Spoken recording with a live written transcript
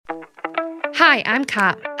Hi, I'm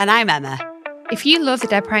Kat. And I'm Emma. If you love the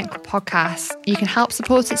Dead Parent Club podcast, you can help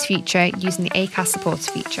support its future using the Acast supporter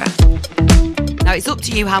feature. Now, it's up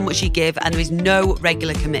to you how much you give, and there is no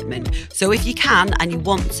regular commitment. So if you can and you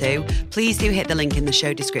want to, please do hit the link in the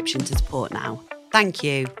show description to support now. Thank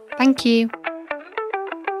you. Thank you.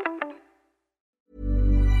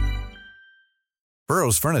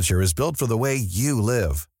 Burrow's furniture is built for the way you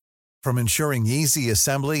live. From ensuring easy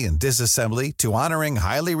assembly and disassembly to honoring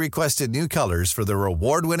highly requested new colors for their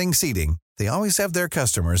award-winning seating, they always have their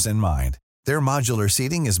customers in mind. Their modular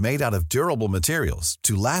seating is made out of durable materials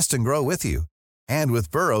to last and grow with you. And with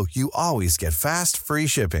Burrow, you always get fast, free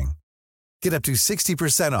shipping. Get up to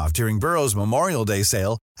 60% off during Burrow's Memorial Day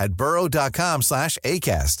sale at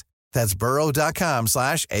burrow.com/ACAST. That's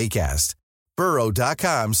burrow.com/ACAST.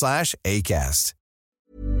 burrow.com/ACAST.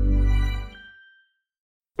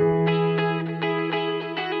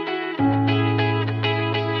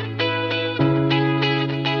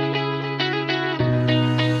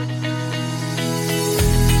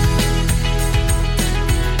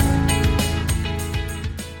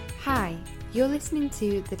 Hi, you're listening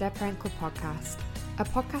to the Dead Parent Club podcast, a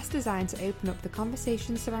podcast designed to open up the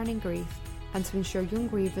conversation surrounding grief and to ensure young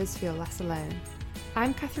grievers feel less alone.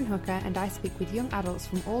 I'm Catherine Hooker, and I speak with young adults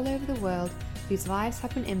from all over the world whose lives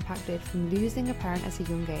have been impacted from losing a parent at a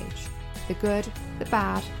young age. The good, the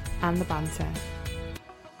bad, and the banter.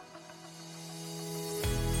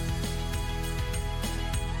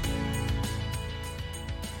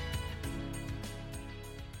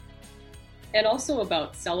 And also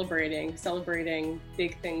about celebrating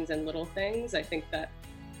big things and little things. I think that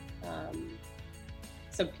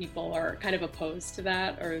some people are kind of opposed to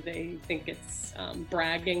that, or they think it's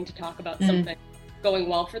bragging to talk about something going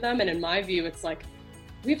well for them. And in my view, it's like,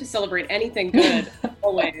 we have to celebrate anything good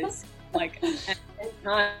always. Like, at any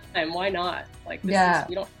time, why not? Like, you don't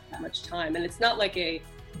have that much time. And it's not like I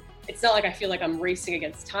feel like I'm racing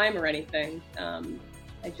against time or anything.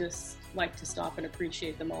 I just like to stop and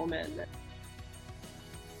appreciate the moment.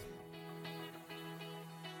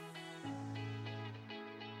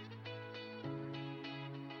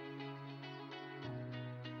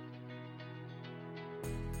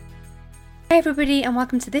 Hey everybody, and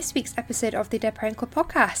welcome to this week's episode of the Dead Parent Club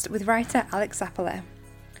podcast with writer Alex Zappala.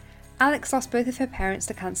 Alex lost both of her parents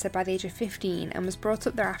to cancer by the age of 15 and was brought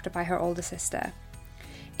up thereafter by her older sister.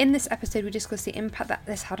 In this episode, we discuss the impact that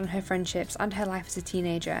this had on her friendships and her life as a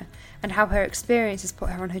teenager, and how her experience has put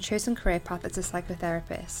her on her chosen career path as a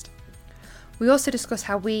psychotherapist. We also discuss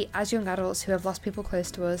how we, as young adults who have lost people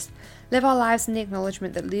close to us, live our lives in the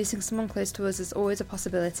acknowledgement that losing someone close to us is always a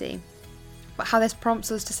possibility, but how this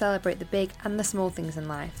prompts us to celebrate the big and the small things in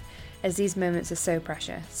life, as these moments are so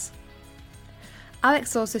precious.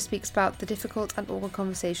 Alex also speaks about the difficult and awkward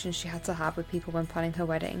conversations she had to have with people when planning her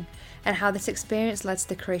wedding, and how this experience led to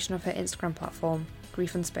the creation of her Instagram platform,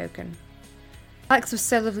 Grief Unspoken. Alex was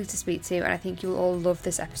so lovely to speak to, and I think you'll all love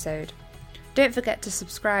this episode. Don't forget to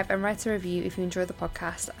subscribe and write a review if you enjoy the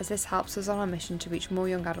podcast, as this helps us on our mission to reach more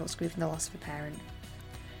young adults grieving the loss of a parent.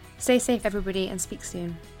 Stay safe everybody, and speak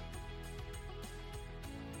soon.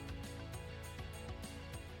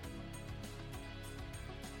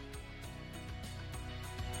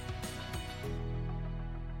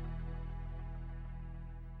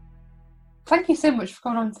 Thank you so much for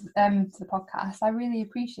coming on to the podcast. I really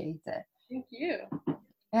appreciate it. Thank you.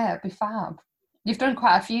 Yeah, it'd be fab. You've done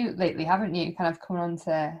quite a few lately, haven't you? Kind of coming on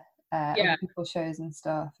to other people's shows and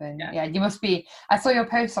stuff. And you must be. I saw your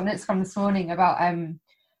post on Instagram this morning about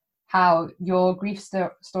how your grief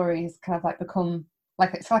story has kind of like become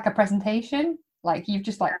like it's like a presentation. Like you've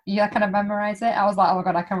just like you kind of memorize it. I was like, oh my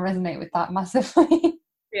god, I can resonate with that massively.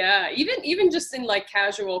 Yeah, even just in like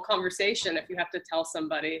casual conversation, if you have to tell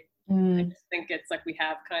somebody. I just think it's like we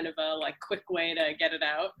have kind of a like quick way to get it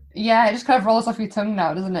out. Yeah, it just kind of rolls off your tongue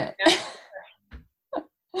now, doesn't it? Yeah.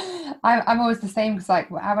 I'm always the same because like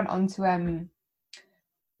I went on to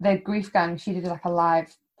the Grief Gang. She did like a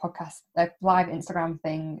live podcast, a live Instagram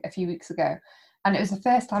thing a few weeks ago, and it was the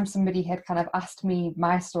first time somebody had kind of asked me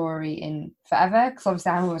my story in forever, because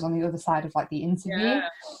obviously I'm always on the other side of like the interview, and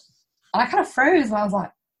I kind of froze and I was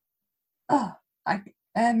like,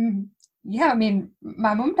 yeah, I mean,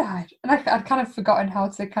 my mum died, and I'd kind of forgotten how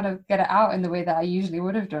to kind of get it out in the way that I usually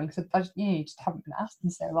would have done, because you just haven't been asked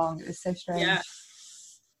in so long. It was so strange. Yeah.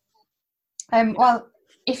 Well,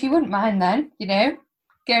 if you wouldn't mind then,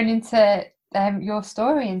 going into your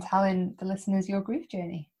story and telling the listeners your grief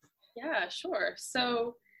journey. Yeah, sure.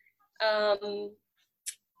 So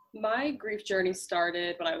my grief journey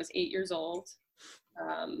started when I was 8 years old.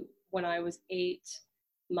 When I was 8,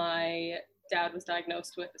 my dad was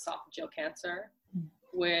diagnosed with esophageal cancer,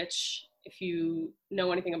 which, if you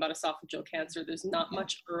know anything about esophageal cancer, there's not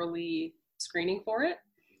much early screening for it.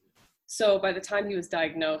 So by the time he was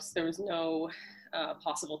diagnosed, there was no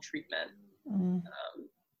possible treatment.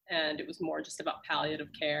 And it was more just about palliative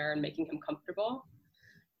care and making him comfortable.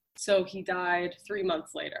 So he died 3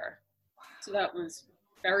 months later. So that was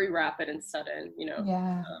very rapid and sudden, you know.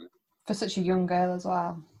 Yeah. For such a young girl as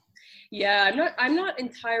well. Yeah, I'm not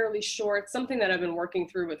entirely sure. It's something that I've been working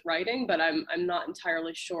through with writing, but I'm not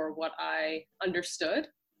entirely sure what I understood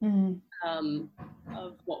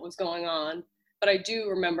of what was going on. But I do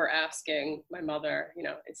remember asking my mother, you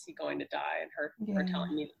know, is he going to die? And her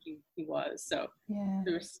telling me that he was. So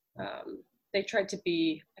there was, they tried to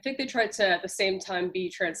at the same time be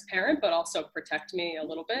transparent, but also protect me a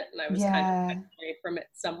little bit. And I was kind of away from it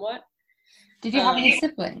somewhat. Did you have any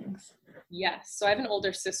siblings? Yes. So I have an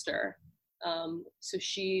older sister. So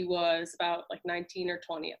she was about like 19 or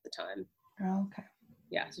 20 at the time. Oh, okay.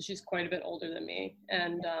 Yeah. So she's quite a bit older than me,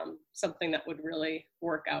 and something that would really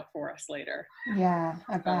work out for us later. Yeah,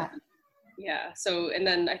 I bet. Yeah. So, and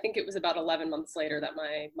then I think it was about 11 months later that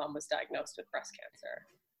my mom was diagnosed with breast cancer.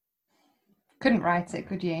 Couldn't write it,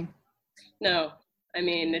 could you? No. I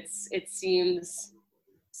mean, it seems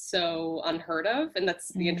so unheard of. And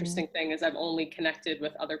that's the interesting thing, is I've only connected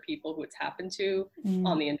with other people who it's happened to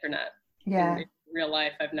on the internet. Yeah. In real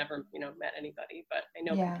life, I've never, you know, met anybody, but I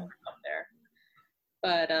know people are out there.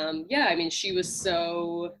 But yeah, I mean, she was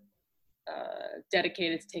so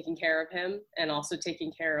dedicated to taking care of him, and also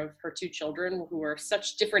taking care of her 2 children who were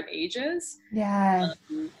such different ages. Yeah.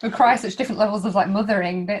 Require such different levels of like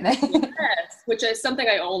mothering, don't they? Yes, which is something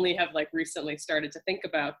I only have like recently started to think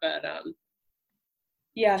about. But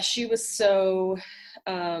yeah, she was so,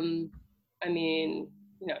 I mean,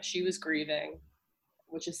 you know, she was grieving,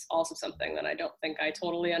 which is also something that I don't think I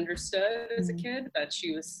totally understood as a kid, that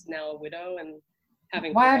she was now a widow and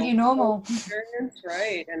having why aren't you normal experience,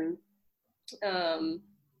 right? And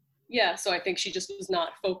yeah, so I think she just was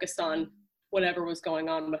not focused on whatever was going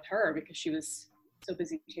on with her, because she was so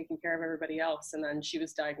busy taking care of everybody else. And then she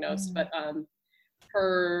was diagnosed, but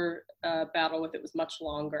her battle with it was much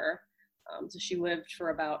longer. So she lived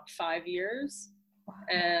for about 5 years.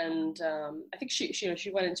 And I think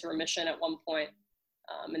she went into remission at one point,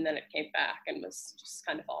 and then it came back and was just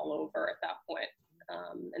kind of all over at that point.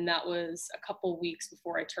 And that was a couple weeks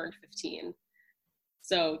before I turned 15.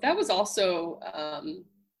 So that was also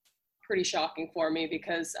pretty shocking for me,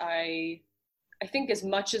 because I think as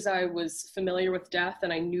much as I was familiar with death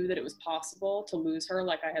and I knew that it was possible to lose her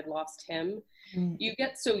like I had lost him, you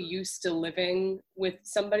get so used to living with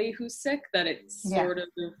somebody who's sick that it's sort of,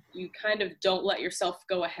 you kind of don't let yourself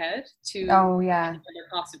go ahead to another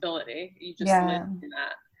possibility. You just live in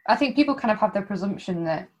that. I think people kind of have the presumption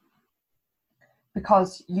that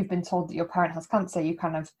because you've been told that your parent has cancer, you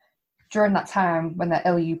kind of, during that time when they're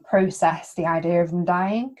ill, you process the idea of them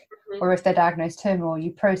dying, or if they're diagnosed terminal,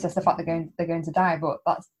 you process the fact they're going to die. But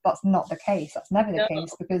that's not the case. That's never the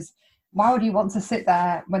case, because why would you want to sit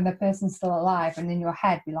there when the person's still alive and in your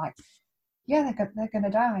head be like, yeah, they're going to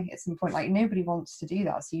die at some point? Like, nobody wants to do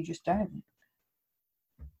that, so you just don't.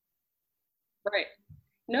 Right.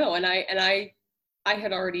 No, and I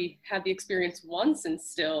had already had the experience once and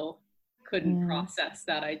still couldn't process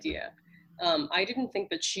that idea. I didn't think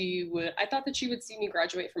that I thought that she would see me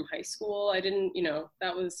graduate from high school. I didn't, you know,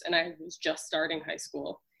 and I was just starting high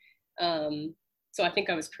school. So I think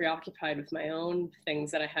I was preoccupied with my own things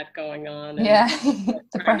that I had going on. And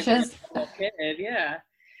the pressures. Yeah.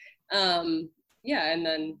 And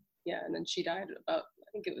then she died about,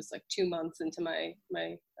 I think it was like 2 months into my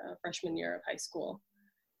freshman year of high school.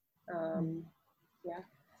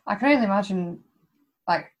 I can only imagine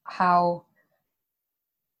like how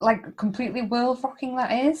like completely world-rocking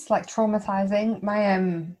that is, like traumatizing.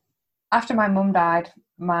 My after my mum died,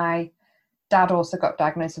 my dad also got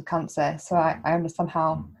diagnosed with cancer, so I understand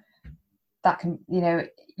how that can, you know,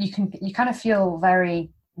 you kind of feel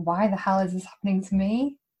very, why the hell is this happening to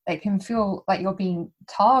me? It can feel like you're being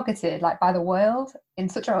targeted like by the world in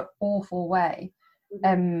such an awful way.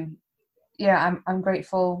 I'm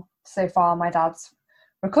grateful so far my dad's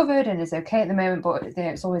recovered and is okay at the moment, but you know,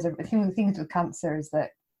 it's always the thing with cancer is that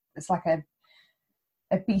it's like a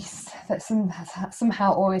beast that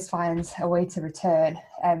somehow always finds a way to return.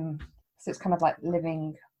 So it's kind of like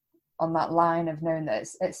living on that line of knowing that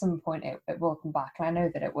at some point it will come back, and I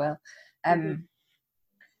know that it will.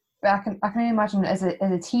 But I can only imagine as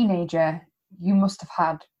a teenager, you must have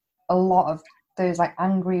had a lot of those like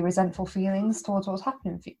angry, resentful feelings towards what was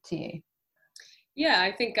happening to you. Yeah,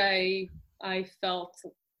 I think I felt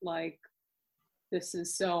like this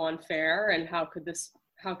is so unfair, and how can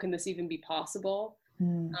this even be possible?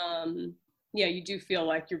 Yeah, you do feel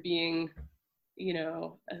like you're being, you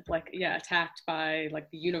know, like, yeah, attacked by like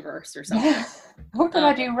the universe or something. What did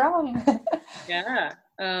I do wrong? Yeah.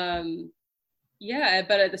 Yeah,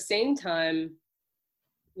 but at the same time,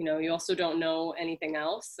 you know, you also don't know anything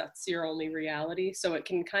else. That's your only reality. So it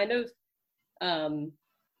can kind of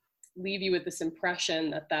leave you with this impression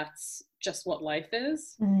that that's just what life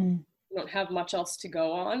is. You don't have much else to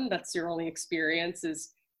go on. That's your only experience,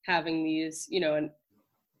 is having these, you know,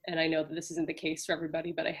 and I know that this isn't the case for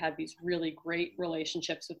everybody, but I had these really great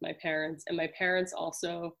relationships with my parents, and my parents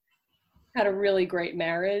also had a really great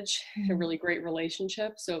marriage, a really great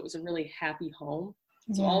relationship. So it was a really happy home.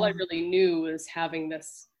 So all I really knew was having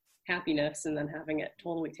this happiness and then having it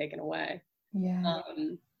totally taken away. Yeah.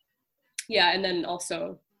 And then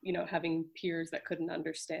also, you know, having peers that couldn't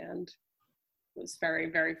understand was very,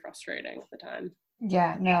 very frustrating at the time.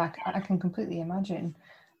 Yeah, no, I can completely imagine.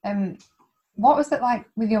 What was it like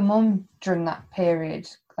with your mum during that period?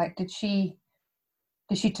 Like, did she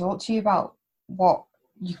talk to you about what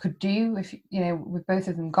you could do if, you know, with both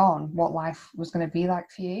of them gone, what life was going to be like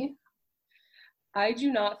for you? I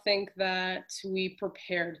do not think that we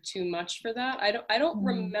prepared too much for that. I don't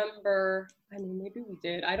remember. I mean, maybe we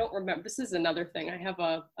did. I don't remember. This is another thing. I have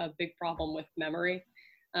a big problem with memory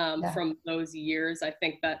from those years. I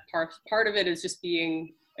think that part of it is just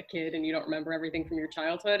being a kid and you don't remember everything from your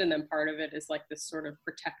childhood, and then part of it is like this sort of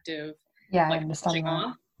protective, I like understand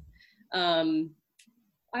that. Off.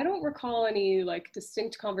 I don't recall any like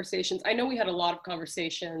distinct conversations. I know we had a lot of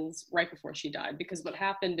conversations right before she died, because what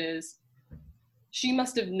happened is she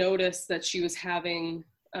must have noticed that she was having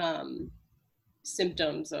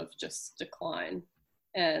symptoms of just decline.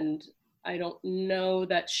 And I don't know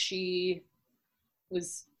that she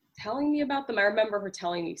was telling me about them. I remember her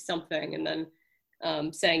telling me something and then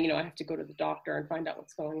saying, you know, I have to go to the doctor and find out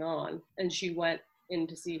what's going on. And she went in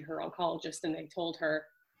to see her oncologist and they told her,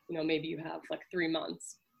 you know, maybe you have like 3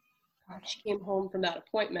 months. She came home from that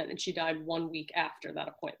appointment and she died 1 week after that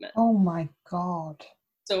appointment. Oh my God.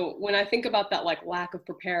 So when I think about that, like lack of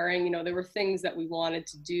preparing, you know, there were things that we wanted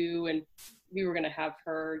to do, and we were going to have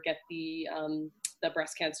her get the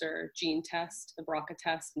breast cancer gene test, the BRCA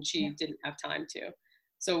test, and she didn't have time to.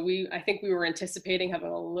 So I think we were anticipating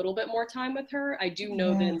having a little bit more time with her. I do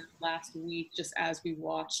know that in the last week, just as we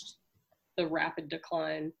watched the rapid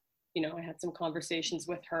decline, you know, I had some conversations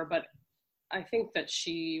with her, but I think that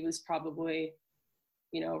she was probably,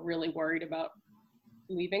 you know, really worried about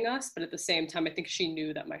leaving us. But at the same time, I think she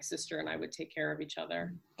knew that my sister and I would take care of each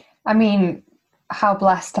other. I mean, how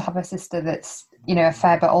blessed to have a sister that's, you know, a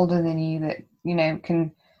fair bit older than you, that, you know,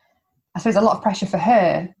 can, I suppose, a lot of pressure for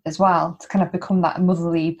her as well to kind of become that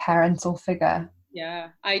motherly parental figure. Yeah,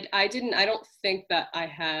 I don't think that I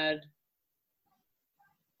had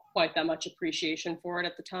quite that much appreciation for it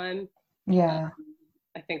at the time. Yeah.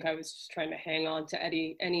 I think I was just trying to hang on to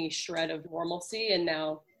any shred of normalcy. And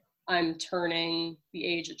now I'm turning the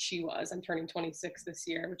age that she was. I'm turning 26 this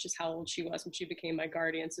year, which is how old she was when she became my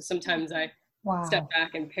guardian. So sometimes I step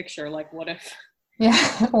back and picture, like, what if...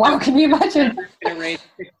 Yeah, wow, can you imagine? I'm going to raise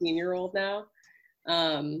a 15-year-old now.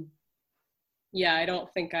 Yeah, I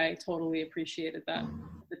don't think I totally appreciated that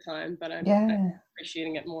at the time, but I'm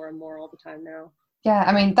appreciating it more and more all the time now. Yeah,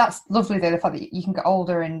 I mean, that's lovely though, the fact that you can get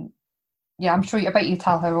older and, yeah, I'm sure, I bet you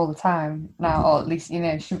tell her all the time now, or at least, you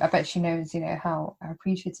know, I bet she knows, you know, how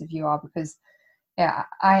appreciative you are, because, yeah,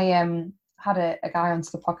 I had a guy onto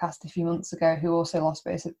the podcast a few months ago who also lost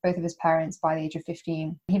both of his parents by the age of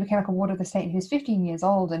 15. He became like a ward of the state, and he was 15 years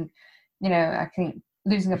old, and, you know, I think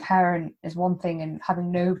losing a parent is one thing, and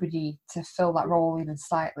having nobody to fill that role even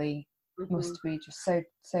slightly must be just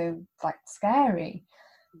so like scary.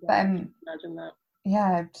 Yeah, But imagine that.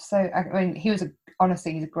 Yeah, so I mean,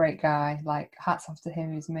 honestly, he's a great guy. Like, hats off to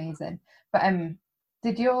him, he's amazing. But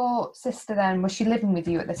did your sister then, was she living with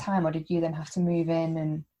you at the time, or did you then have to move in?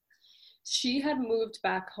 And she had moved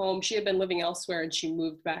back home. She had been living elsewhere, and she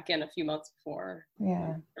moved back in a few months before.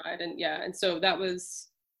 Yeah. Right, and so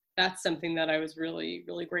that's something that I was really,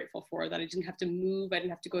 really grateful for, that I didn't have to move. I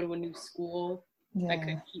didn't have to go to a new school. I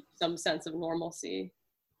could keep some sense of normalcy.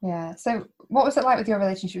 Yeah. So what was it like with your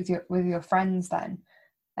relationship with your friends then?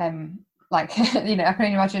 Like, you know, I can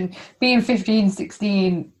only imagine being 15,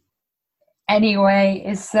 16 anyway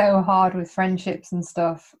is so hard with friendships and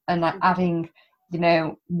stuff, and like adding, you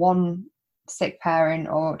know, one sick parent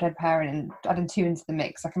or dead parent and adding two into the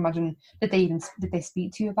mix. I can imagine, did they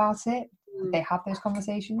speak to you about it? Did they have those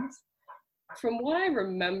conversations? From what I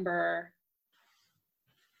remember,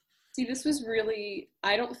 this was really,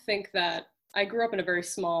 I don't think that, I grew up in a very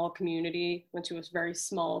small community, went to a very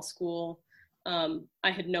small school.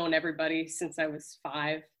 I had known everybody since I was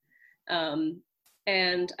 5.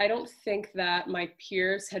 And I don't think that my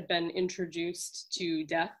peers had been introduced to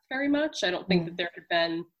death very much. I don't think that there had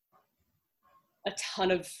been a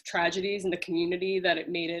ton of tragedies in the community that it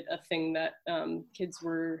made it a thing that kids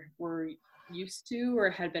were used to or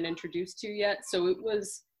had been introduced to yet. So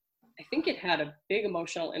I think it had a big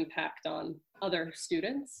emotional impact on other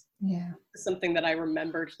students. Yeah. Something that I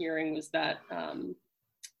remembered hearing was that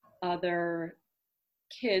other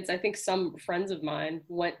kids, I think some friends of mine,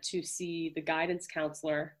 went to see the guidance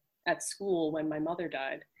counselor at school when my mother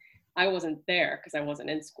died. I wasn't there because I wasn't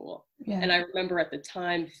in school. Yeah. And I remember at the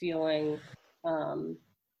time feeling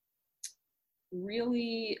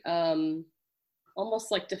really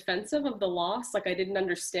almost like defensive of the loss. Like I didn't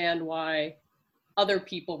understand why other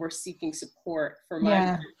people were seeking support for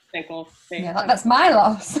my that's my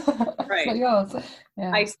loss. Right. Not yours.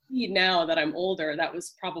 Yeah. I see now that I'm older, that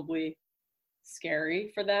was probably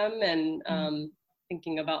scary for them. And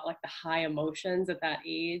thinking about like the high emotions at that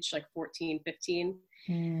age, like 14, 15.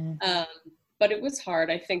 But it was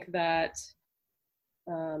hard. I think that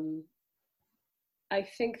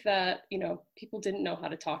people didn't know how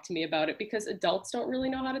to talk to me about it because adults don't really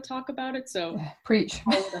know how to talk about it. So preach.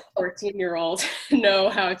 How would a 14-year-old know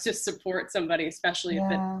how to support somebody, especially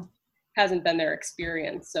if it hasn't been their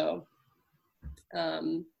experience? So,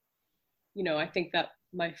 I think that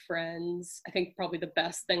my friends, I think probably the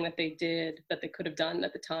best thing that they did, that they could have done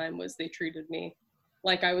at the time, was they treated me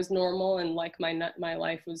like I was normal and like my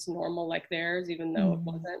life was normal like theirs, even though it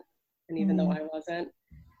wasn't, and even though I wasn't.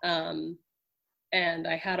 And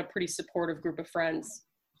I had a pretty supportive group of friends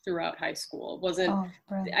throughout high school.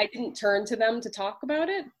 I didn't turn to them to talk about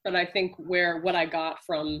it, but I think what I got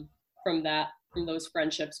from those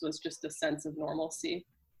friendships was just a sense of normalcy.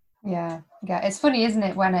 Yeah. It's funny, isn't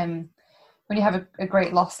it, when you have a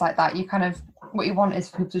great loss like that, you kind of, what you want is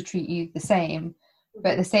for people to treat you the same,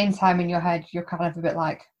 but at the same time in your head, you're kind of a bit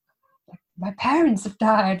like my parents have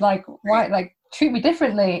died, like why, like treat me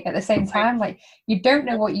differently at the same time. Like you don't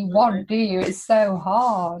know what you want, do you? It's so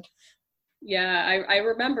hard. Yeah, I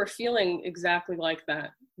remember feeling exactly like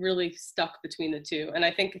that, really stuck between the two. And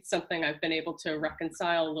I think it's something I've been able to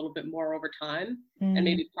reconcile a little bit more over time. And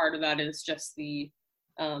maybe part of that is just the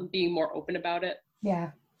being more open about it.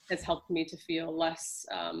 Yeah. Has helped me to feel less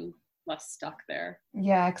stuck there.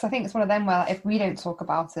 Yeah, because I think it's one of them where if we don't talk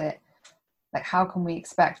about it, like how can we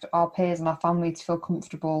expect our peers and our family to feel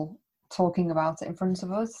comfortable talking about it in front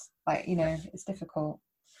of us? Like, it's difficult.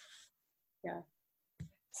 Yeah.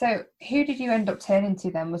 So who did you end up turning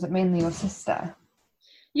to then? Was it mainly your sister?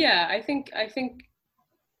 Yeah, I think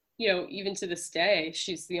even to this day,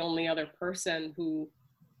 she's the only other person who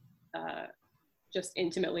just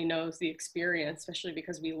intimately knows the experience, especially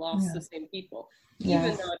because we lost the same people. Even though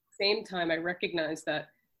at the same time, I recognize that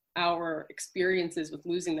our experiences with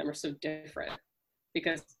losing them are so different,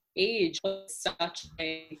 because age plays such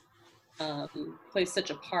a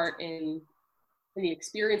part in the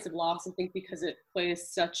experience of loss. I think because it plays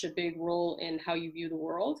such a big role in how you view the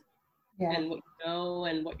world and what you know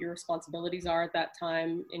and what your responsibilities are at that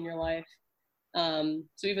time in your life.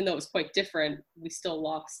 So even though it was quite different, we still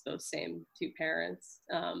lost those same two parents.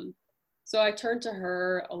 So I turned to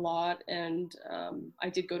her a lot, and I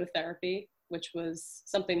did go to therapy, which was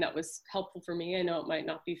something that was helpful for me. I know it might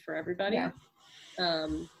not be for everybody,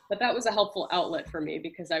 but that was a helpful outlet for me,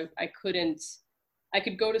 because I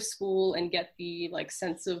could go to school and get the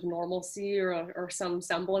sense of normalcy or some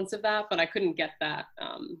semblance of that, but I couldn't get that,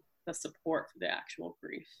 the support for the actual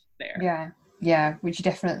grief there. Yeah, which you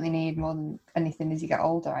definitely need more than anything as you get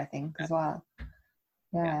older, I think, as well.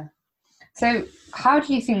 Yeah. So how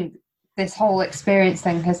do you think this whole experience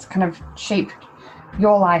then has kind of shaped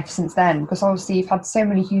your life since then? Because obviously you've had so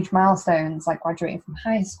many huge milestones, like graduating from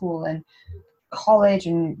high school and college,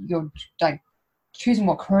 and you're choosing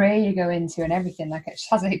what career you go into and everything. Like it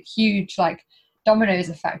just has a huge dominoes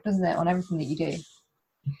effect, doesn't it, on everything that you do?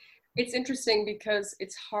 It's interesting because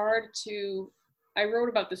it's hard to, I wrote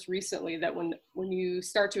about this recently, that when you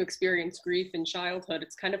start to experience grief in childhood,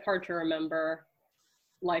 it's kind of hard to remember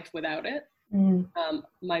life without it.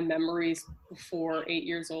 My memories before 8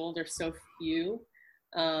 years old are so few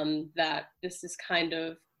that this is kind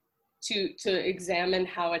of, to examine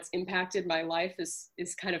how it's impacted my life is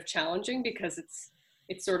kind of challenging, because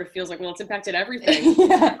it sort of feels like, well, it's impacted everything.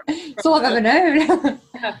 It's all I've ever known.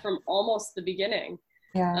 From almost the beginning.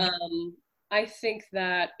 Yeah. I think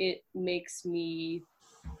that it makes me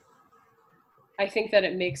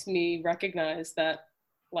recognize that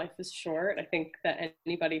life is short. I think that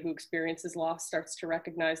anybody who experiences loss starts to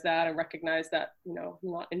recognize that, and recognize that, I'm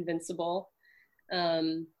not invincible.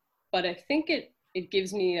 but I think it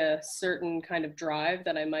gives me a certain kind of drive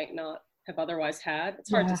that I might not have otherwise had.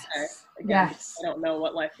 It's hard to say. Again, Yes. I don't know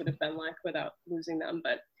what life would have been like without losing them,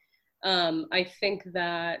 but I think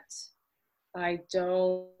that I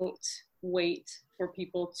don't wait for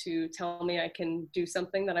people to tell me I can do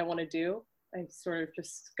something that I want to do. I sort of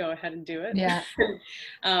just go ahead and do it. Yeah.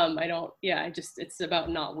 It's about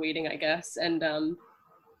not waiting, I guess. And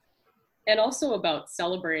also about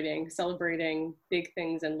celebrating big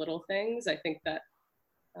things and little things. I think that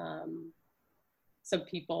some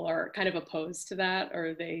people are kind of opposed to that,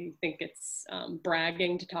 or they think it's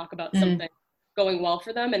bragging to talk about something going well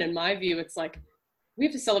for them. And in my view, it's like, we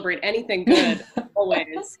have to celebrate anything good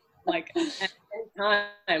always, like at any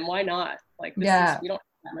time. Why not? Like, we don't have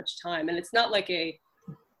that much time. And it's not like I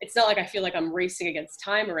feel like I'm racing against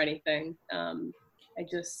time or anything. I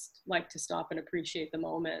just like to stop and appreciate the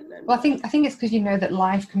moment. And, well, I think it's because you know that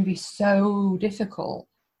life can be so difficult,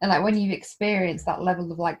 and like when you've experienced that level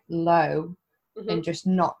of like low and just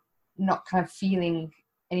not kind of feeling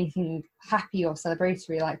anything happy or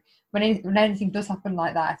celebratory, like when anything does happen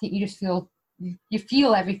like that, I think you just feel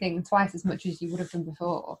everything twice as much as you would have done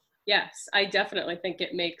before. Yes, I definitely think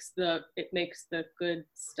it makes the good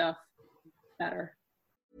stuff better.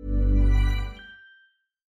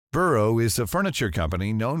 Burrow is a furniture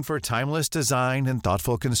company known for timeless design and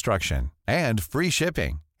thoughtful construction, and free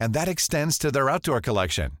shipping, and that extends to their outdoor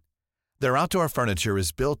collection. Their outdoor furniture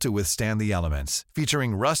is built to withstand the elements,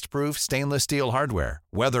 featuring rust-proof stainless steel hardware,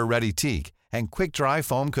 weather-ready teak, and quick-dry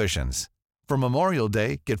foam cushions. For Memorial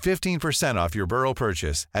Day, get 15% off your Burrow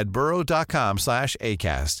purchase at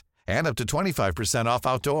burrow.com/ACAST, and up to 25% off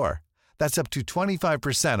outdoor. That's up to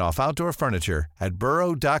 25% off outdoor furniture at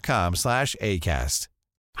burrow.com/ACAST.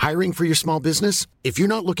 Hiring for your small business? If you're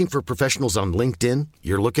not looking for professionals on LinkedIn,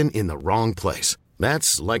 you're looking in the wrong place.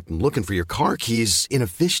 That's like looking for your car keys in a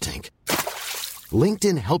fish tank.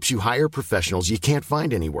 LinkedIn helps you hire professionals you can't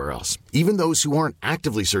find anywhere else, even those who aren't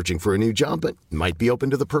actively searching for a new job but might be open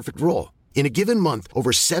to the perfect role. In a given month,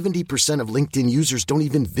 over 70% of LinkedIn users don't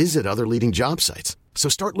even visit other leading job sites. So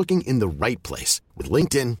start looking in the right place. With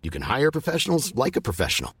LinkedIn, you can hire professionals like a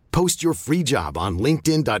professional. Post your free job on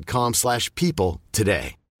linkedin.com/people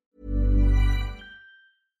today.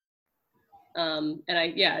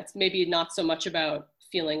 It's maybe not so much about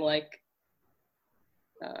feeling like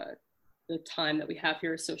the time that we have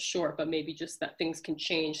here is so short, but maybe just that things can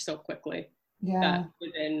change so quickly. That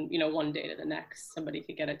within, one day to the next, somebody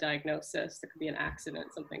could get a diagnosis, there could be an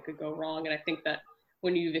accident, something could go wrong. And I think that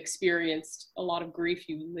when you've experienced a lot of grief,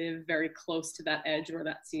 you live very close to that edge where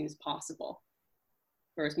that seems possible.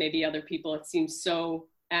 Whereas maybe other people, it seems so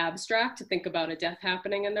abstract to think about a death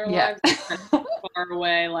happening in their lives. Far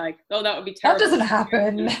away, like, oh, that would be terrible. That doesn't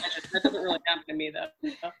happen. That doesn't really happen to me, though.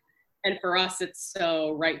 And for us, it's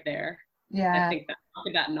so right there. Yeah. I think that how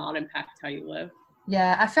could that not impact how you live?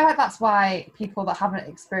 Yeah, I feel like that's why people that haven't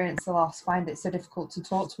experienced the loss find it so difficult to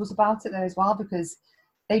talk to us about it though as well, because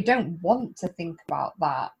they don't want to think about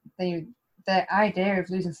that. The idea of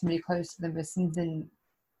losing somebody close to them is something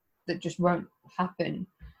that just won't happen,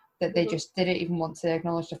 that they just didn't even want to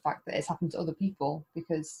acknowledge the fact that it's happened to other people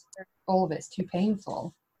because all of it's too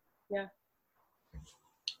painful. Yeah.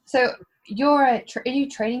 So are you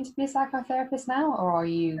training to be a psychotherapist now, or are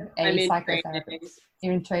you a psychotherapist? Training.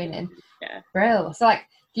 You're in training. Yeah. Brilliant. So,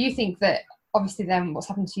 do you think that obviously then what's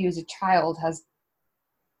happened to you as a child has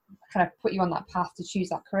kind of put you on that path to choose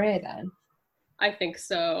that career then? I think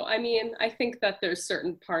so. I think that there's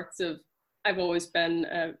certain parts of, I've always been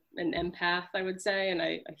an empath, I would say, and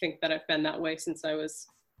I think that I've been that way since I was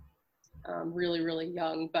really, really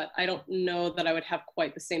young, but I don't know that I would have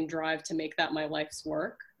quite the same drive to make that my life's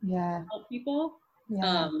work. Yeah. Help people.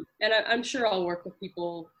 Yeah. And I'm sure I'll work with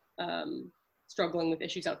people struggling with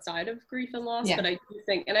issues outside of grief and loss, but I do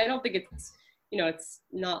think, and I don't think it's, it's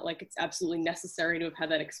not like it's absolutely necessary to have had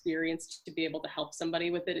that experience to be able to help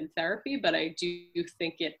somebody with it in therapy, but I do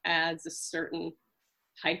think it adds a certain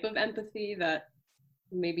type of empathy that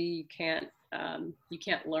maybe you can't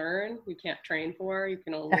learn, you can't train for, you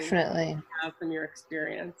can only definitely have from your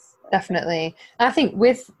experience. Definitely. And I think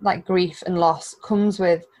with like grief and loss comes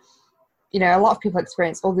with, a lot of people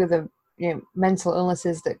experience all the other, mental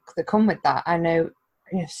illnesses that come with that. I know,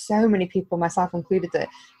 so many people, myself included, that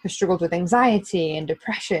have struggled with anxiety and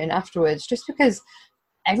depression afterwards, just because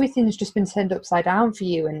everything's just been turned upside down for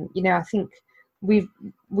you. And, I think we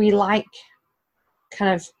like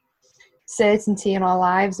kind of certainty in our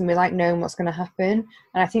lives, and we like knowing what's going to happen.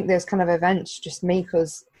 And I think those kind of events just make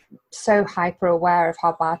us so hyper aware of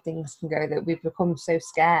how bad things can go that we've become so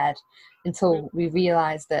scared until we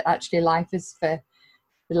realize that actually life is for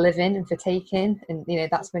the living and for taking, and you know,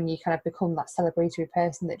 that's when you kind of become that celebratory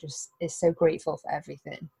person that just is so grateful for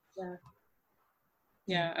everything.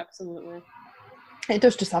 Yeah, absolutely. It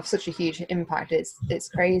does just have such a huge impact. It's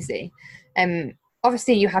crazy.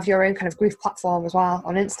 Obviously you have your own kind of grief platform as well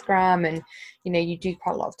on Instagram, and you know, you do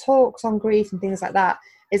quite a lot of talks on grief and things like that.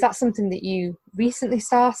 Is that something that you recently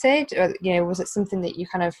started, or you know, was it something that you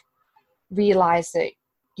kind of realized that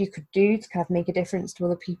you could do to kind of make a difference to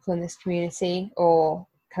other people in this community, or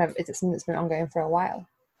kind of is it something that's been ongoing for a while?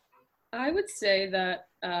 I would say that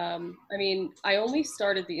I mean, I only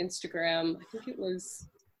started the Instagram, I think it was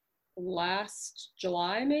last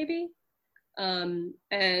July maybe. And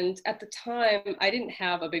at the time, I didn't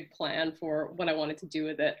have a big plan for what I wanted to do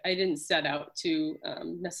with it. I didn't set out to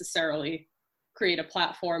necessarily create a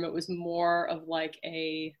platform. It was more of like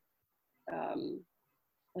an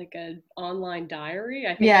online diary.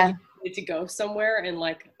 I think I needed to go somewhere and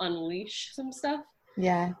like unleash some stuff.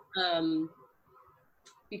 Yeah.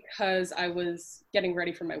 Because I was getting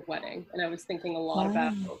ready for my wedding, and I was thinking a lot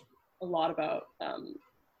about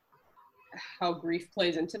how grief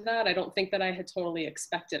plays into that. I don't think that I had totally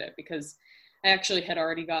expected it, because I actually had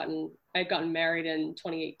I'd gotten married in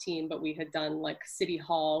 2018, but we had done like City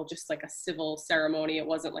Hall, just like a civil ceremony. It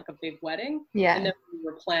wasn't like a big wedding. Yeah. And then we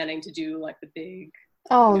were planning to do like the big,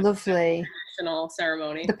 lovely national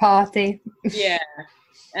ceremony. The party. Yeah.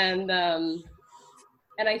 And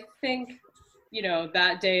I think, you know,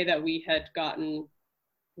 that day that we had gotten,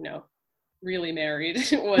 you know, really married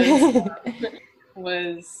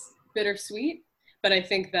was bittersweet. But I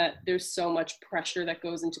think that there's so much pressure that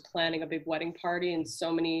goes into planning a big wedding party, and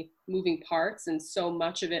so many moving parts, and so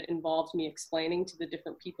much of it involved me explaining to the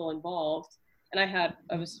different people involved. And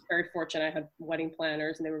I was very fortunate. I had wedding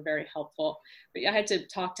planners, and they were very helpful. But I had to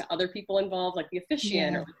talk to other people involved, like the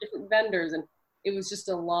officiant or different vendors. And it was just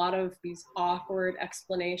a lot of these awkward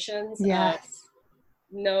explanations. Yes.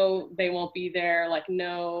 No, they won't be there. Like,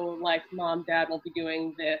 no, like mom, dad won't be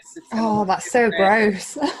doing this. That's so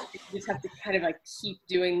gross. You just have to kind of like keep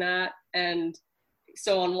doing that. And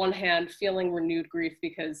so on one hand, feeling renewed grief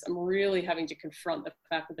because I'm really having to confront the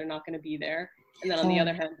fact that they're not going to be there. And then on the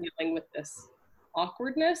other hand, dealing with this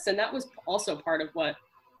awkwardness. And that was also part of what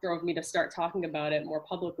drove me to start talking about it more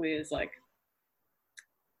publicly, is like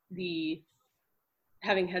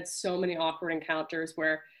having had so many awkward encounters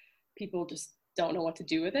where people just don't know what to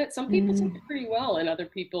do with it. Some people take it pretty well, and other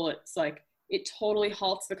people it's like it totally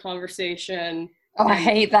halts the conversation. Oh, I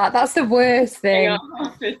hate that. That's the worst thing.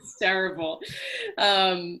 It's terrible.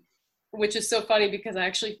 Which is so funny, because I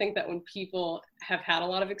actually think that when people have had a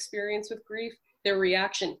lot of experience with grief, their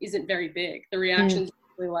reaction isn't very big. The reaction's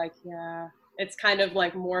really like, yeah, it's kind of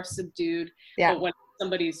like more subdued. Yeah. But when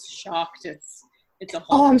somebody's shocked, it's a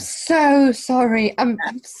whole. Oh, I'm so sorry. I'm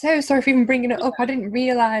so sorry for even bringing it up. I didn't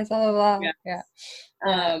realize all of that. Yeah.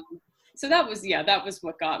 So that was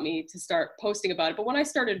what got me to start posting about it. But when I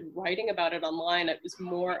started writing about it online, it was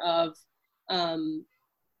more of,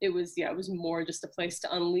 it was more just a place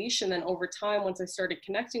to unleash. And then over time, once I started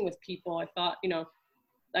connecting with people, I thought, you know,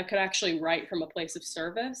 I could actually write from a place of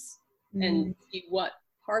service and see what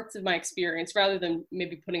parts of my experience, rather than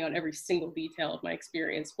maybe putting out every single detail of my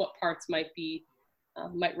experience, what parts might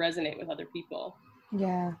resonate with other people.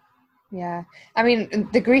 Yeah. I mean,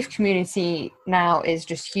 the grief community now is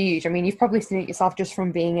just huge. I mean, you've probably seen it yourself just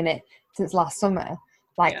from being in it since last summer.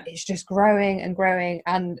 Like, it's just growing and growing,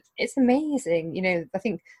 and it's amazing. You know, I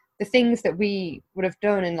think the things that we would have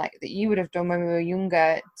done, and like that you would have done when we were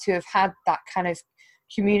younger, to have had that kind of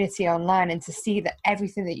community online and to see that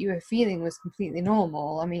everything that you were feeling was completely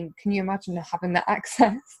normal. I mean, can you imagine having that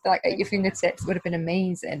access like at your fingertips? It would have been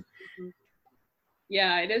amazing.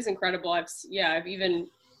 Yeah, it is incredible. I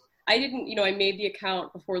didn't, you know, I made the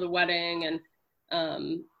account before the wedding,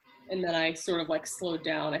 and then I sort of like slowed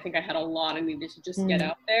down. I think I had a lot I needed to just get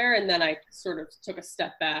out there. And then I sort of took a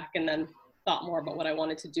step back and then thought more about what I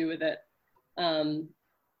wanted to do with it.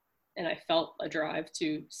 And I felt a drive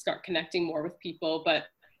to start connecting more with people. But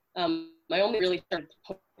I only really started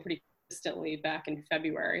pretty consistently back in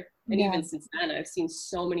February. And even since then, I've seen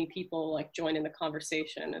so many people like join in the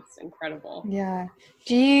conversation. It's incredible. Yeah.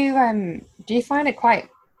 Do you find it quite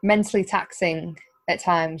mentally taxing at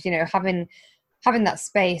times, you know, having that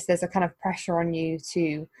space? There's a kind of pressure on you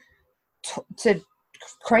to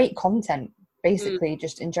create content, basically,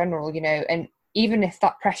 just in general, you know, and even if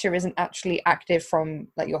that pressure isn't actually active from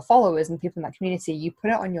like your followers and people in that community, you put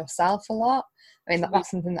it on yourself a lot. I mean, that's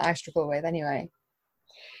something that I struggle with anyway.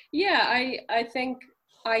 Yeah, I think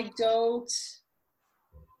I don't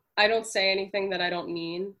say anything that I don't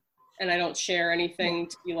mean, and I don't share anything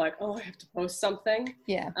to be like, oh, I have to post something.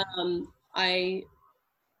 Yeah.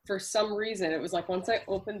 for some reason, it was like once I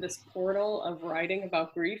opened this portal of writing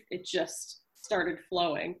about grief, it just started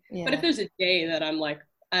flowing. Yeah. But if there's a day that I'm like,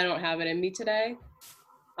 I don't have it in me today,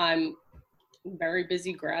 I'm a very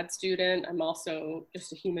busy grad student. I'm also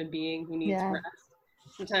just a human being who needs rest.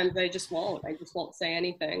 Sometimes I just won't say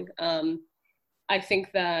anything. I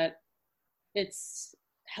think that it's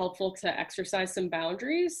helpful to exercise some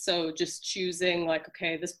boundaries. So just choosing like,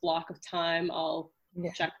 okay, this block of time, I'll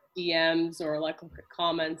check DMs or like look at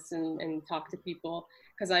comments and talk to people,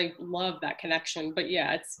 because I love that connection. But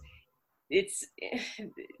yeah, it's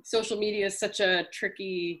social media is such a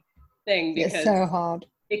tricky thing because it's so hard.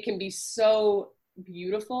 It can be so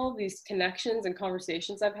beautiful, these connections and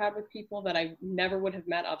conversations I've had with people that I never would have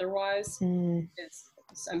met otherwise.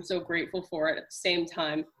 I'm so grateful for it. At the same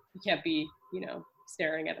time, you can't be,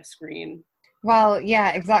 staring at a screen. Well,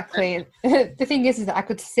 yeah, exactly. The thing is that I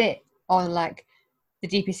could sit on like the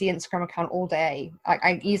DPC Instagram account all day.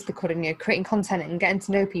 I easily could, and creating content and getting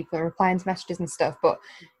to know people and replying to messages and stuff. But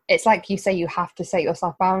it's like you say, you have to set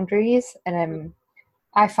yourself boundaries. And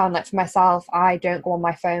I found that for myself, I don't go on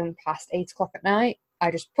my phone past 8 o'clock at night.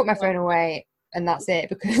 I just put my phone away and that's it,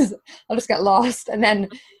 because I'll just get lost. And then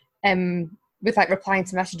with like replying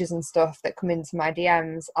to messages and stuff that come into my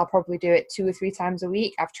DMs, I'll probably do it 2 or 3 times a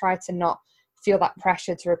week. I've tried to not feel that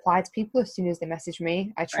pressure to reply to people as soon as they message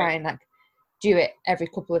me. I try and like do it every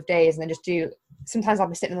couple of days, and then sometimes I'll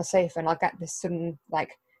be sitting on the sofa and I'll get this sudden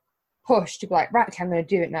like push to be like, right, okay, I'm going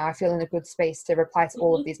to do it now. I feel in a good space to reply to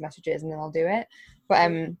all of these messages, and then I'll do it.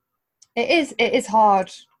 But it is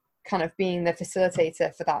hard kind of being the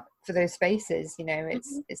facilitator for those spaces.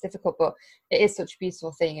 It's difficult, but it is such a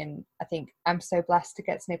beautiful thing. And I think I'm so blessed to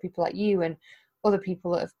get to know people like you and other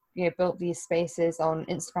people that have built these spaces on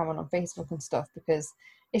Instagram and on Facebook and stuff, because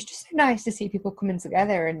it's just so nice to see people coming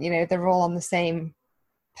together and they're all on the same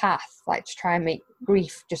path, like to try and make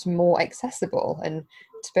grief just more accessible and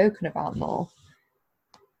spoken about more.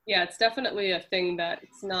 Yeah, it's definitely a thing that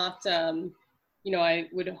it's not I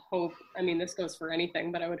would hope, this goes for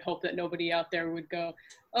anything, but I would hope that nobody out there would go,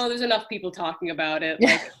 oh, there's enough people talking about it.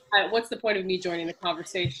 Like, what's the point of me joining the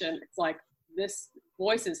conversation? It's like, this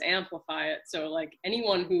voices amplify it. So like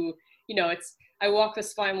anyone who, I walk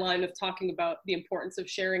this fine line of talking about the importance of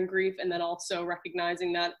sharing grief, and then also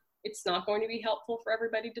recognizing that it's not going to be helpful for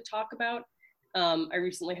everybody to talk about. I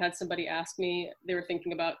recently had somebody ask me, they were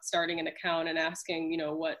thinking about starting an account and asking,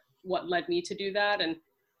 what led me to do that.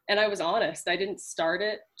 And I was honest, I didn't start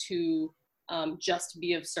it to just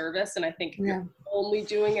be of service. And I think if you're only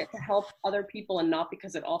doing it to help other people and not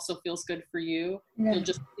because it also feels good for you, you'll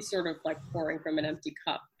just be sort of like pouring from an empty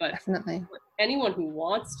cup. But definitely, anyone who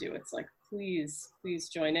wants to, it's like, please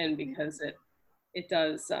join in, because it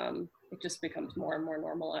does, it just becomes more and more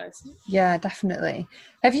normalized. Yeah, definitely.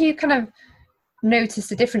 Have you kind of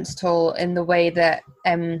noticed a difference at all in the way that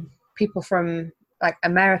people from like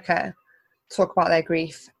America talk about their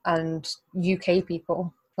grief and UK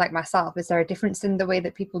people like myself? Is there a difference in the way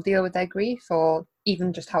that people deal with their grief, or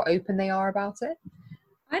even just how open they are about it?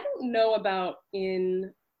 I don't know about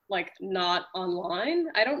in like not online.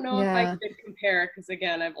 I don't know if I could compare, because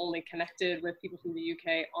again, I've only connected with people from the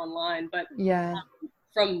UK online, but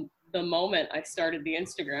from the moment I started the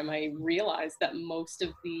Instagram, I realized that most of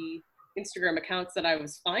the Instagram accounts that I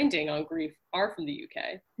was finding on grief are from the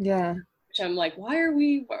UK. Yeah. Which I'm like,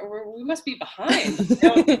 we must be behind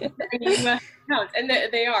US accounts. And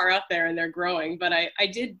they are out there and they're growing. But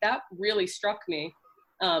that really struck me.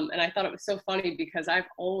 And I thought it was so funny because I've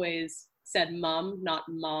always said mum, not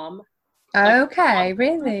mom. Okay, like,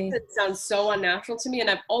 really? It sounds so unnatural to me. And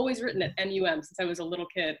I've always written at MUM since I was a little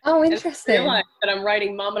kid. Oh, interesting. And I realized that I'm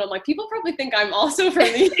writing mom, and I'm like, people probably think I'm also from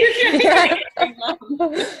the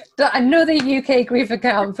UK. Another UK grief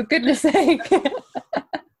account, for goodness sake.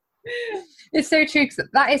 It's so true, because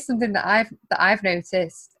that is something that I've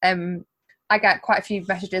noticed. I get quite a few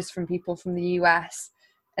messages from people from the US,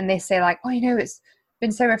 and they say like, oh, it's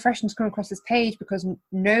been so refreshing to come across this page, because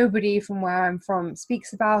nobody from where I'm from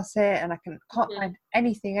speaks about it, and I can't find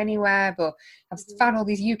anything anywhere, but I've found all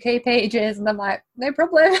these UK pages, and I'm like, no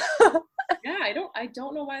problem. Yeah, I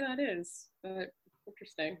don't know why that is, but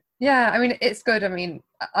interesting. Yeah, it's good.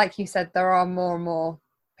 Like you said, there are more and more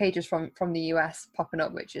pages from the US popping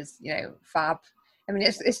up, which is fab.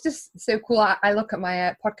 It's just so cool. I look at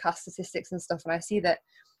my podcast statistics and stuff, and I see that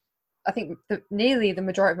I think nearly the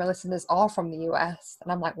majority of my listeners are from the US,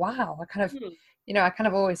 and I'm like, wow. I kind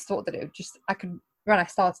of always thought that it would just, when I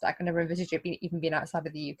started, I could never envisage it even being outside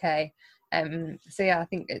of the UK. So yeah, I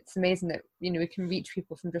think it's amazing that we can reach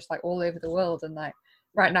people from just like all over the world, and like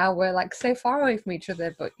right now we're like so far away from each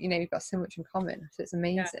other, but we've got so much in common, so it's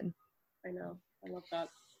amazing. Yeah, I know, I love that.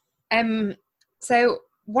 So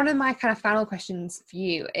one of my kind of final questions for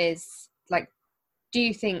you is, like, do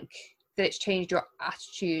you think that it's changed your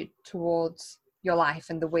attitude towards your life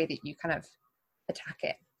and the way that you kind of attack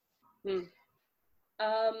it?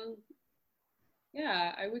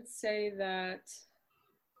 Yeah, I would say that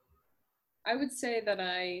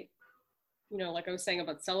I, like I was saying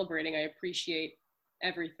about celebrating, I appreciate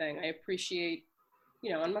everything. I appreciate,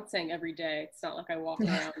 I'm not saying every day. It's not like I walk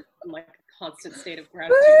around in like a constant state of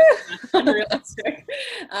gratitude. It's unrealistic.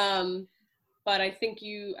 But I think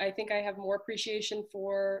I have more appreciation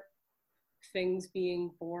for things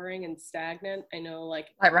being boring and stagnant. I know, like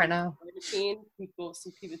right now, some people,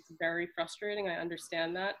 it's very frustrating. I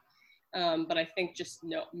understand that. But I think just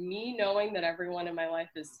me knowing that everyone in my life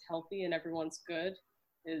is healthy and everyone's good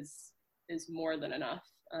is more than enough.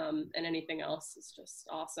 And anything else is just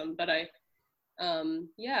awesome. But I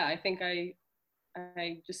think I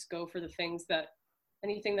just go for the things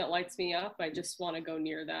anything that lights me up. I just want to go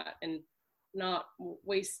near that and not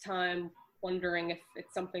waste time wondering if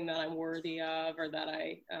it's something that I'm worthy of or that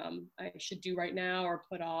I should do right now or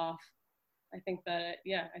put off. I think that,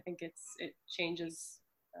 I think it's changed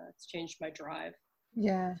my drive.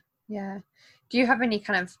 Yeah. Do you have any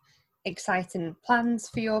kind of exciting plans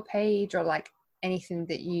for your page, or like anything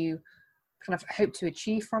that you kind of hope to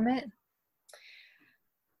achieve from it?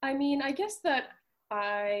 I mean, I guess that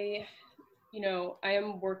I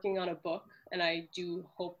am working on a book, and I do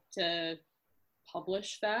hope to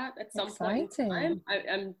publish that at some point in time.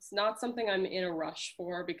 It's not something I'm in a rush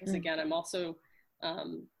for, because again, I'm also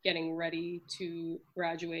getting ready to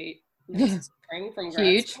graduate this spring from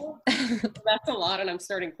grad school. That's a lot, and I'm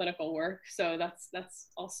starting clinical work, so that's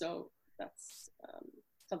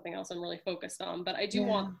something else I'm really focused on. But I do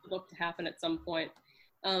want the book to happen at some point.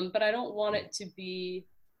 But I don't want it to be.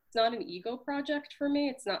 It's not an ego project for me.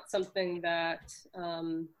 It's not something that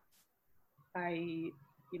I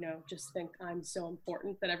just think I'm so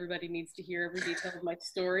important that everybody needs to hear every detail of my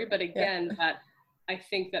story. But again, that I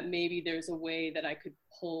think that maybe there's a way that I could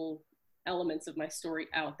pull elements of my story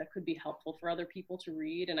out that could be helpful for other people to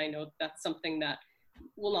read. And I know that's something that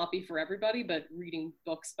will not be for everybody, but reading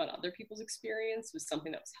books about other people's experience was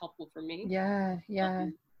something that was helpful for me. Yeah.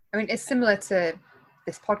 I mean, it's similar to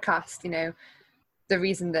this podcast, the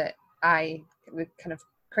reason that I kind of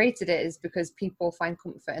created it is because people find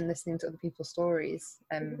comfort in listening to other people's stories.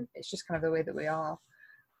 It's just kind of the way that we are.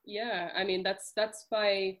 Yeah, I mean, that's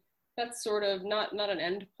sort of not an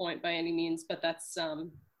end point by any means, but that's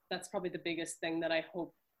probably the biggest thing that I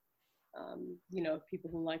hope people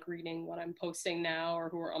who like reading what I'm posting now, or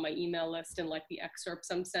who are on my email list and like the excerpts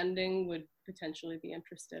I'm sending, would potentially be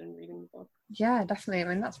interested in reading the book. Yeah, definitely. I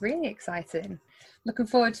mean, that's really exciting. Looking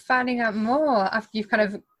forward to finding out more after you've kind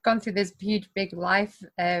of gone through this huge, big life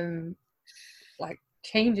like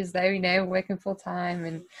changes there, working full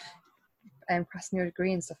time and passing your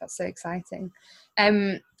degree and stuff. That's so exciting.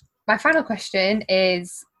 My final question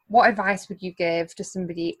is, what advice would you give to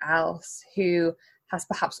somebody else who has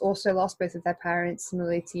perhaps also lost both of their parents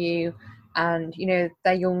similarly to you, and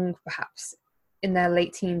they're young, perhaps in their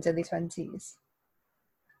late teens, early 20s?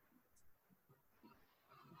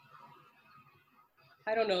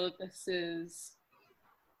 I don't know that this is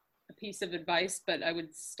a piece of advice, but I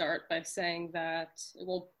would start by saying that it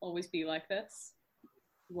won't always be like this.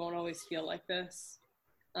 You won't always feel like this.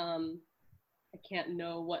 I can't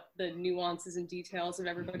know what the nuances and details of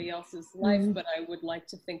everybody else's life, but I would like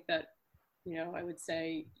to think that, I would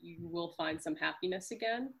say you will find some happiness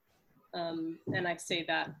again. And I say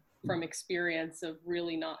that from experience of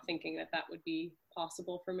really not thinking that would be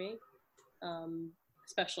possible for me,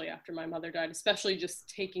 especially after my mother died, especially just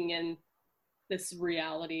taking in this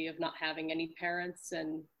reality of not having any parents,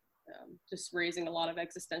 and just raising a lot of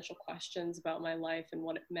existential questions about my life and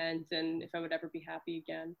what it meant and if I would ever be happy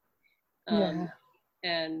again.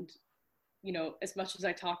 And, as much as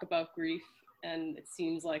I talk about grief, and it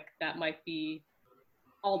seems like that might be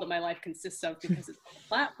all that my life consists of because the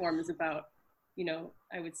platform is about,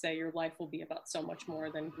 I would say your life will be about so much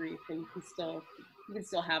more than grief, and you can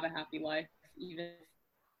still have a happy life, even if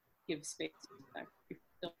you give space to that grief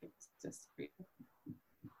still exists for you.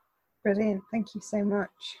 Brilliant. Thank you so much.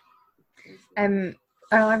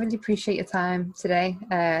 I really appreciate your time today.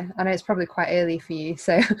 I know it's probably quite early for you,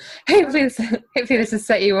 so hopefully this has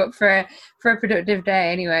set you up for a productive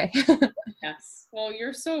day anyway. Yes. Well,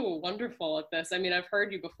 you're so wonderful at this. I mean, I've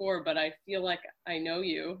heard you before, but I feel like I know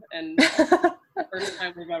you, and the first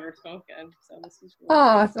time we've ever spoken. So this is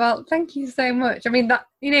really great. Well, thank you so much. I mean, that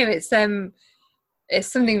it's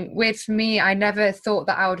something weird for me. I never thought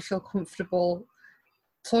that I would feel comfortable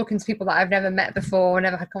talking to people that I've never met before,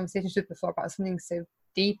 never had conversations with before about something so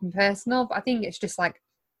deep and personal, but I think it's just like,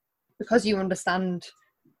 because you understand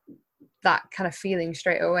that kind of feeling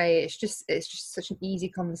straight away, it's just such an easy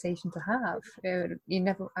conversation to have. I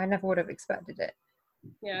never would have expected it.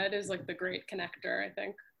 Yeah, it is like the great connector, I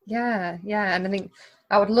think. Yeah, and I think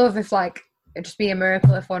I would love if like it'd just be a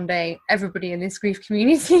miracle if one day everybody in this grief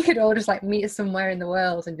community could all just like meet somewhere in the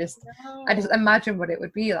world and just I just imagine what it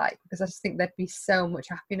would be like, because I just think there'd be so much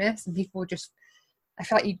happiness and people just, I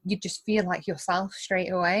feel like you just feel like yourself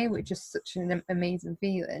straight away, which is such an amazing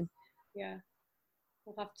feeling. Yeah,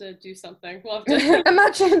 we'll have to do something. We'll have to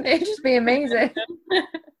imagine, it'd just be amazing.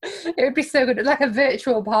 It would be so good, like a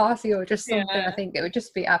virtual party or just something. I think it would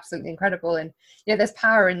just be absolutely incredible. And there's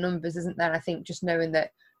power in numbers, isn't there? I think just knowing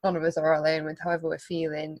that none of us are alone with however we're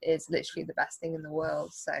feeling is literally the best thing in the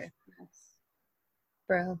world. So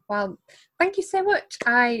bro, well, thank you so much.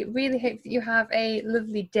 I really hope that you have a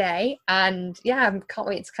lovely day, and I can't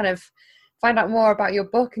wait to kind of find out more about your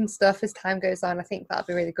book and stuff as time goes on. I think that'll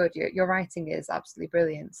be really good. Your writing is absolutely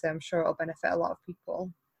brilliant, so I'm sure it'll benefit a lot of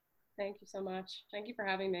people. Thank you so much. Thank you for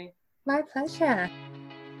having me. My pleasure.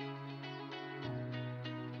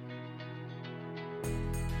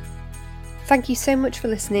 Thank you so much for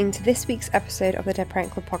listening to this week's episode of the Dead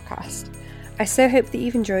Parent Club podcast. I so hope that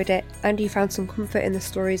you've enjoyed it and you found some comfort in the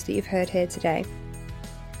stories that you've heard here today.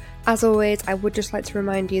 As always, I would just like to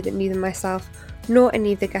remind you that neither myself nor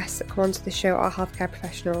any of the guests that come onto the show are healthcare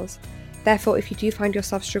professionals. Therefore, if you do find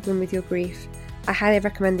yourself struggling with your grief, I highly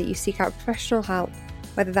recommend that you seek out professional help,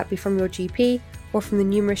 whether that be from your GP or from the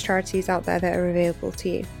numerous charities out there that are available to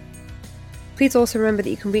you. Please also remember that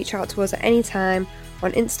you can reach out to us at any time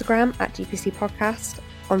on Instagram at DPC Podcast,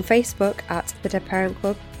 on Facebook at The Dead Parent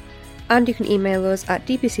Club, and you can email us at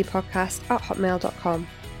dpcpodcast@hotmail.com.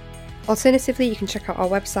 Alternatively, you can check out our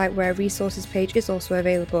website where a resources page is also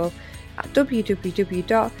available at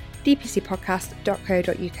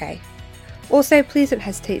www.dpcpodcast.co.uk. Also, please don't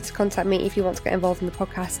hesitate to contact me if you want to get involved in the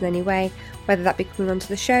podcast in any way, whether that be coming onto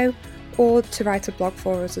the show or to write a blog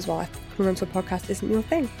for us as well if coming onto a podcast isn't your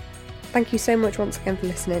thing. Thank you so much once again for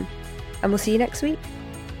listening, and we'll see you next week.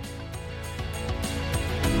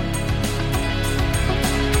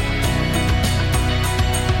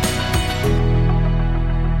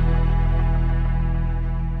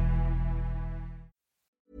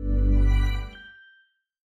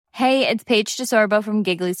 Hey, it's Paige DeSorbo from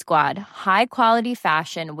Giggly Squad. High quality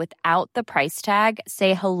fashion without the price tag.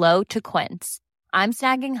 Say hello to Quince. I'm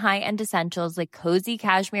snagging high-end essentials like cozy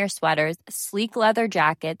cashmere sweaters, sleek leather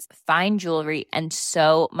jackets, fine jewelry, and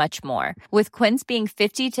so much more. With Quince being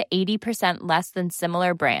 50 to 80% less than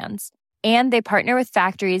similar brands. And they partner with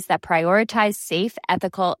factories that prioritize safe,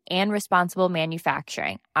 ethical, and responsible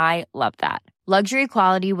manufacturing. I love that. Luxury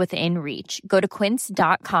quality within reach. Go to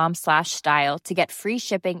quince.com/style to get free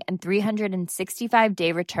shipping and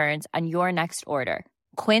 365-day returns on your next order.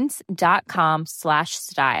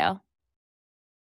 Quince.com/style.